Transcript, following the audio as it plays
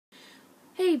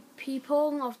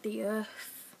people of the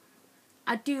earth.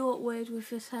 I do look weird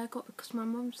with this haircut because my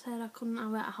mum said I couldn't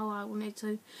have it how I wanted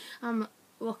to. I'm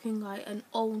looking like an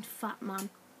old fat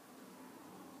man.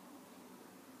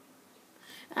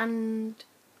 And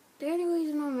the only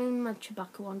reason I'm in my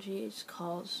Chewbacca onesie is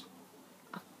because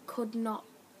I could not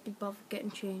be bothered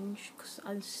getting changed because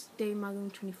I stay in my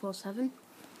room 24/7.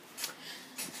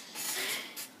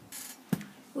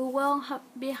 We will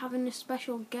be having a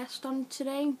special guest on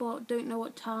today, but don't know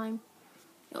what time.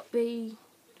 It'll be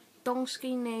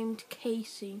Donkey named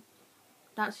Casey.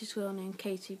 That's his real name,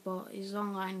 Casey, but his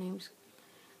online name's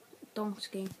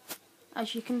Donkey.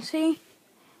 As you can see,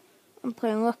 I'm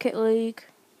playing Rocket League.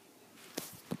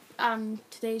 And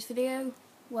today's video,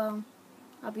 well,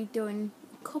 I'll be doing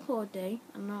a couple a day.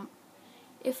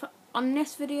 If on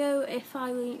this video, if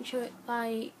I reach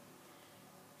like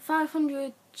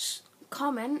 500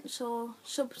 comments or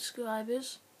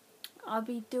subscribers, I'll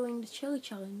be doing the chili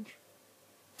challenge.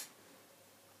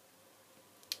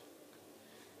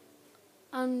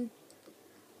 And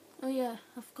oh yeah,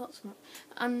 I forgot something.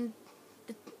 And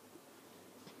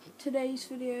today's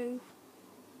video,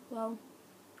 well,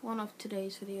 one of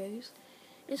today's videos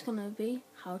is gonna be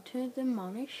how to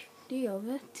demolish the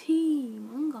other team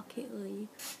on Rocket League.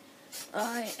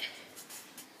 Alright.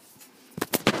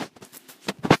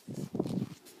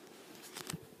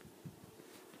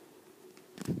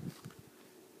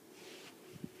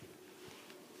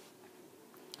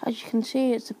 As you can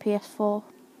see, it's a PS4.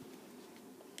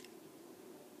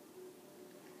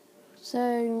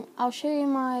 So I'll show you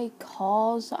my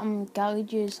cars and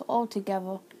garages all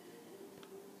together.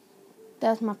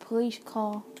 There's my police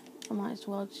car. I might as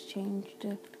well just change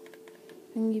the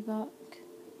thingy back.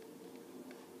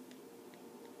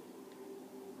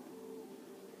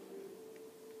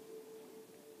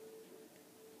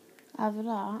 Either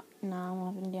that, no,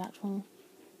 I'm having the actual one.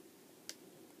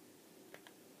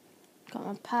 Got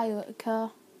my pilot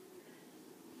car.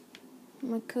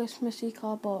 My Christmassy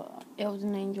car, but it was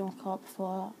an angel car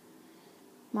before that.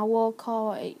 My war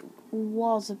car, it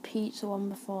was a pizza one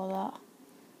before that.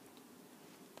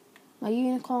 My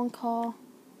unicorn car,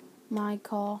 my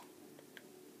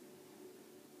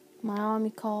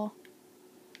army car,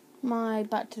 my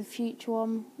Back to the Future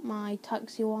one, my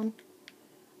taxi one.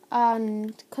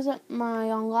 And because my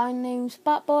online name's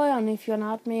Batboy, and if you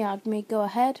want to add me, go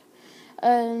ahead.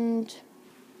 And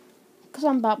because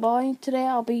I'm Batboy, today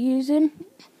I'll be using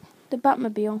the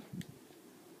Batmobile.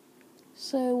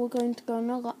 So we're going to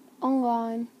go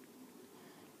online.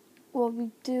 We'll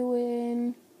be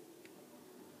doing,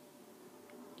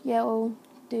 yeah, we'll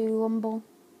do Rumble.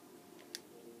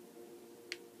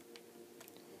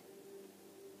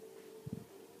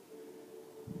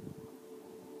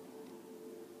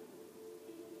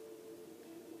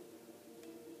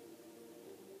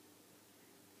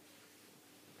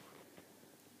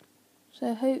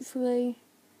 So hopefully,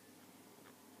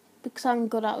 because I'm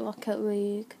good at Rocket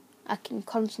League, I can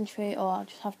concentrate, or I'll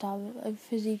just have to have a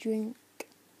fizzy drink.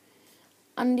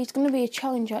 And it's going to be a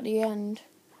challenge at the end.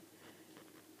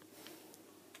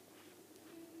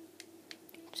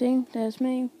 See, there's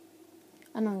me.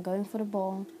 And I'm going for the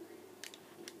ball.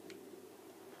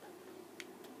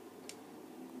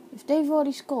 If they've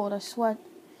already scored, I swear,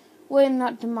 we're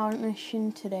not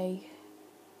demolishing today.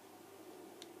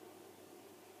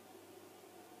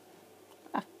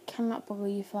 I cannot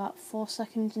believe that. 4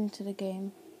 seconds into the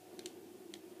game.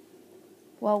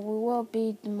 Well, we will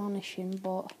be demolishing,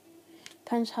 but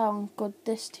depends how good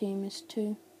this team is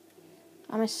too.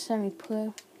 I'm a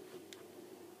semi-pro.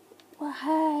 Well,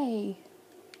 hey!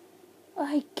 Oh,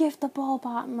 hey, give the ball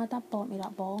back. My dad bought me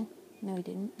that ball. No, he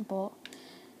didn't, but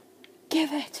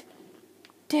give it!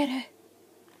 Did it?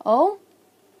 Oh?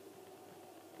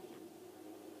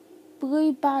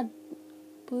 Blue badass.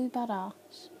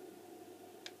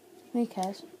 Who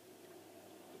cares?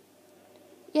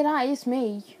 Yeah, that is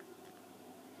me.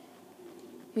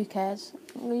 Who cares?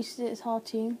 At least it's our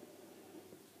team.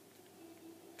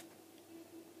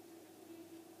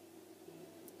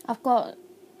 I've got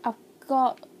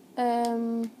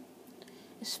a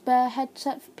spare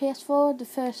headset for PS4. The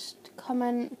first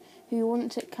comment who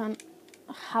wants it can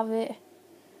have it,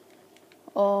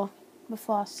 or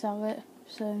before I sell it.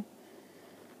 So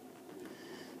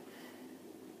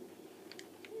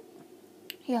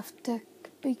you have to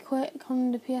be quick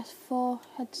on the PS4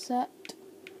 headset.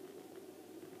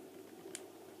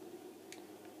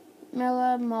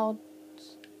 Miller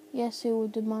mods, yes, it will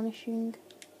demolishing.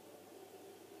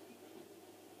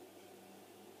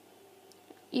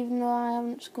 Even though I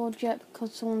haven't scored yet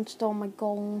because someone stole my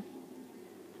goal,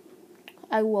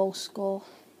 I will score.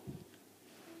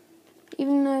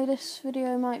 Even though this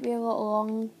video might be a little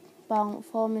long, about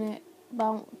 4 minutes.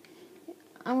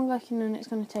 I'm reckoning it's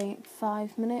going to take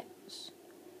 5 minutes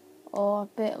or a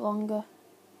bit longer.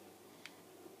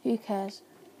 Who cares?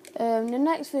 The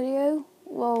next video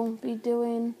we'll be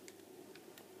doing.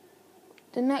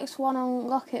 The next one on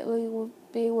Rocket League will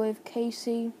be with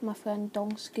Casey, my friend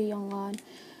Donsky online,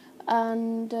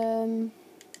 and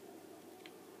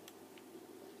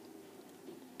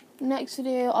next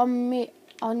video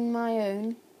on my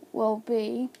own will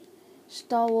be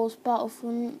Star Wars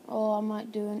Battlefront, or I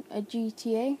might do a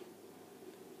GTA,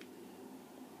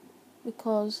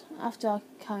 because after I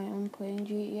carry on playing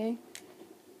GTA,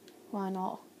 why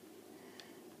not?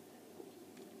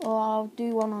 Or I'll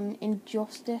do one on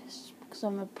Injustice, because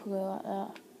I'm a pro at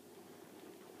that.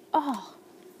 Ah,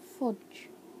 fudge.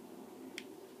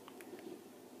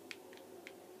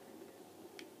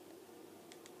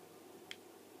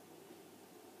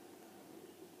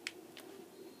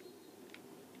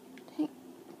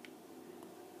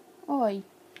 Oi.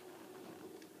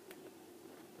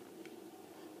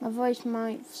 My voice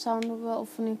might sound a little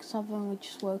funny because I've only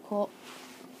just woke up.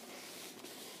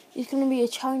 It's going to be a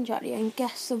challenge at the end.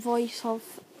 Guess the voice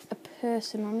of a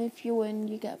person, and if you win,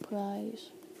 you get a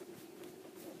prize.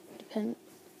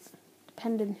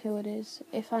 Depending who it is.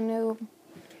 If I know,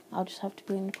 I'll just have to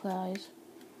bring the prize.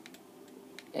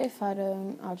 If I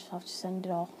don't, I'll just have to send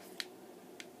it off.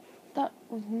 That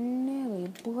was nearly a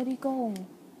bloody goal.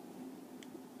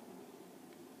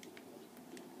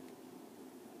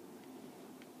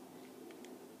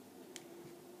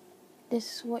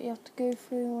 This is what you have to go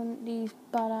through on these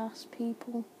badass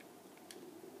people.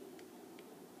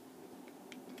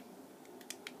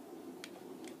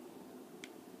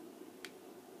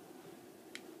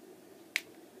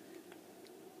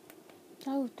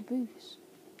 That was the boost.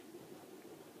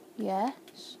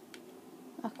 Yes,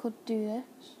 I could do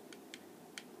this.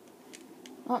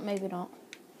 Oh, maybe not.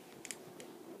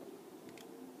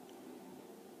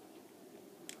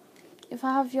 If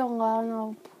I have you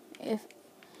online, if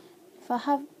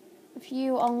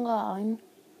you online,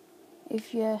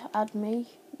 if you add me,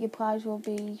 your prize will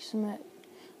be something.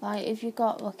 Like if you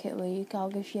got Rocket League, I'll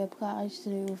give you a prize to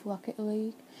do with Rocket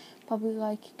League. Probably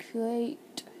like a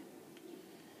crate.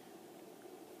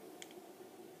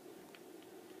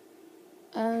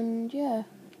 And yeah,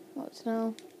 what's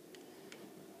now?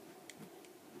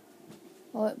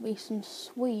 Or it'll be some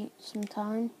sweets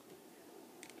sometime.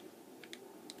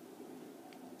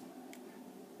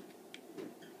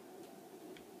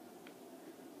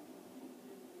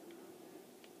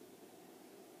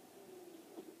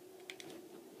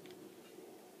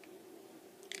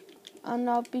 And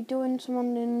I'll be doing some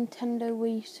on the Nintendo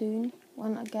Wii soon,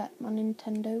 when I get my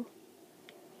Nintendo.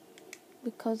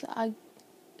 Because I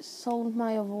sold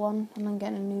my other one and I'm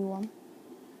getting a new one.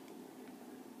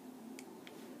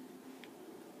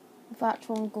 With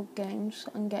actual good games,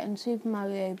 I'm getting Super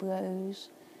Mario Bros.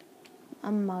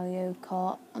 And Mario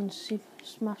Kart and Super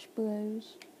Smash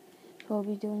Bros. So I'll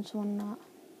be doing some on that.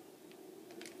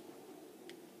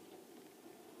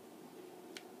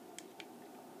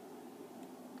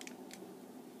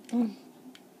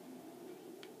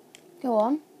 Go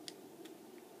on.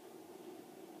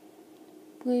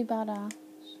 Blue badass.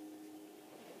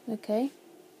 Okay.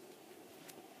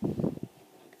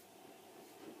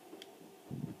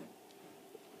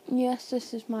 Yes,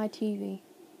 this is my TV.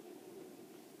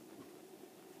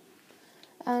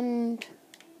 And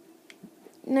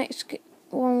next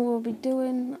one we'll be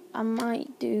doing, I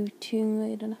might do Tomb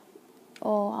Raider,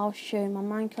 or I'll show you my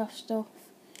Minecraft stuff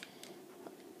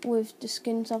with the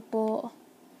skins I've bought.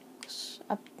 'Cause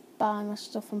I buy my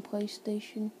stuff on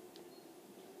PlayStation.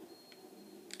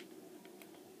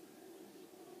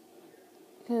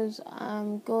 Because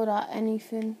I'm good at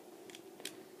anything.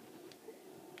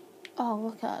 Oh,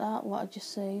 look at that, what I just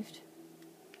saved.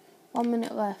 1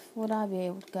 minute left, would I be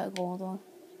able to get a goal though?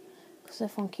 Because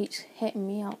everyone keeps hitting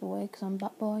me out the way because I'm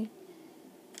Bat Boy.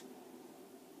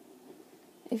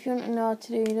 If you want to know how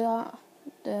to do that,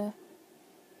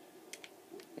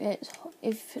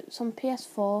 if it's on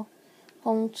PS4,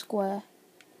 hold square.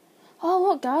 Oh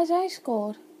look guys, I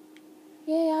scored.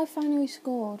 Yay, I finally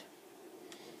scored.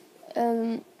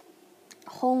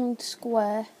 Hold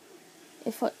square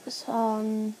if it's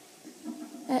on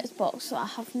Xbox, I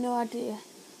have no idea.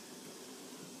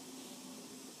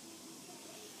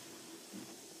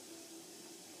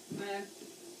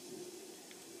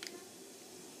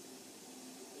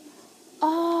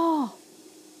 Oh!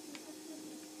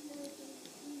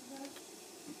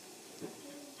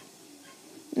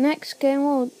 Next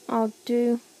game I'll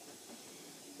do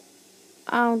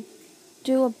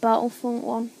a Battlefront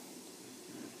one.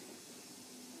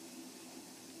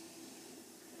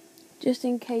 Just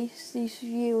in case these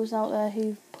viewers out there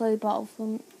who play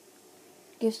Battlefront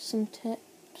give some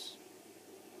tips.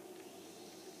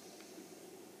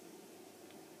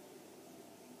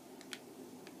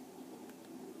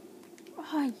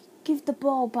 Right, give the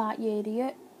ball back, you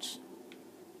idiots.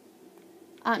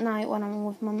 At night when I'm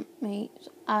with my mates,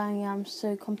 I am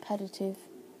so competitive.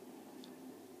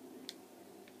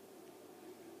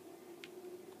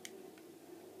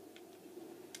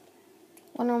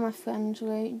 One of my friends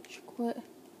rage quit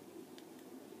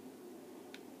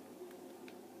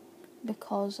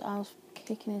because I was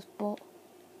kicking his butt,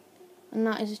 and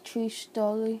that is a true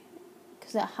story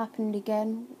because it happened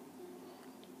again.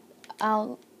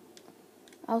 I'll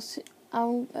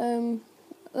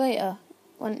later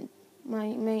when my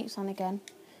mate's on again,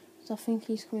 so I think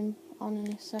he's coming on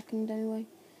in a second anyway.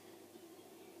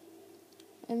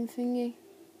 Thingy.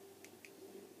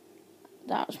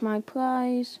 That's my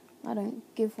prize. I don't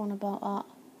give one about that.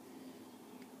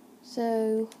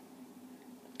 So,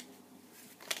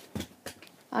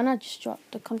 and I just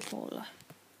dropped the controller.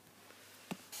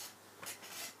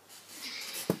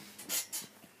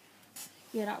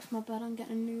 Yeah, that's my bad. I'm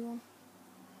getting a new one.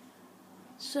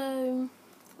 So,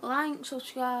 like,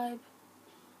 subscribe,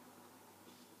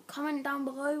 comment down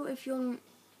below if you want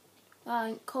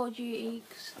like Call of Duty,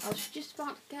 'cause I was just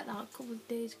about to get that a couple of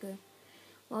days ago.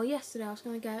 Well, yesterday I was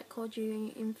going to get Call of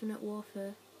Duty Infinite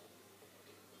Warfare.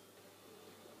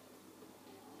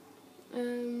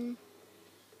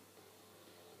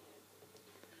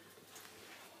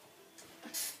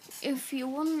 If you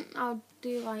want, I'll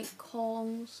do like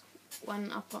calls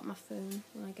when I've got my phone,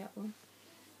 when I get one,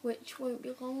 which won't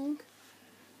be long.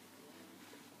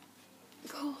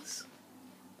 Because,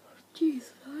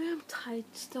 jeez, I am tired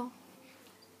still.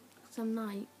 Some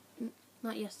night,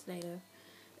 not yesterday though,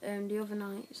 the other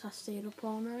nights I stayed up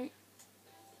all night.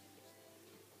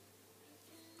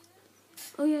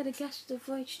 Oh yeah, the Guess the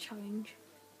Voice challenge.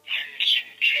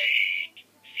 Concentrate.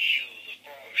 Feel the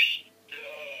force.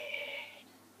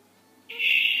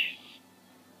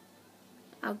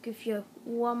 I'll give you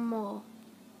one more.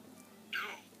 Do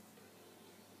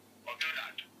or do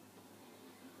not.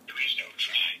 There is no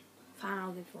try. Fine,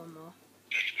 I'll give one more.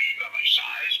 Touch me by my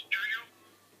size, do you?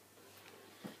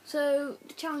 So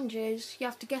the challenge is you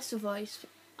have to guess the voice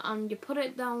and you put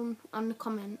it down on the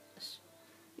comments.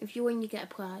 If you win, you get a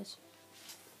prize.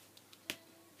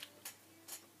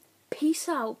 Peace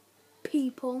out,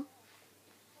 people.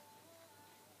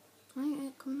 Ain't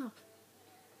it coming off?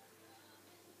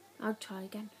 I'll try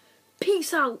again.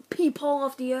 Peace out, people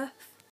of the earth.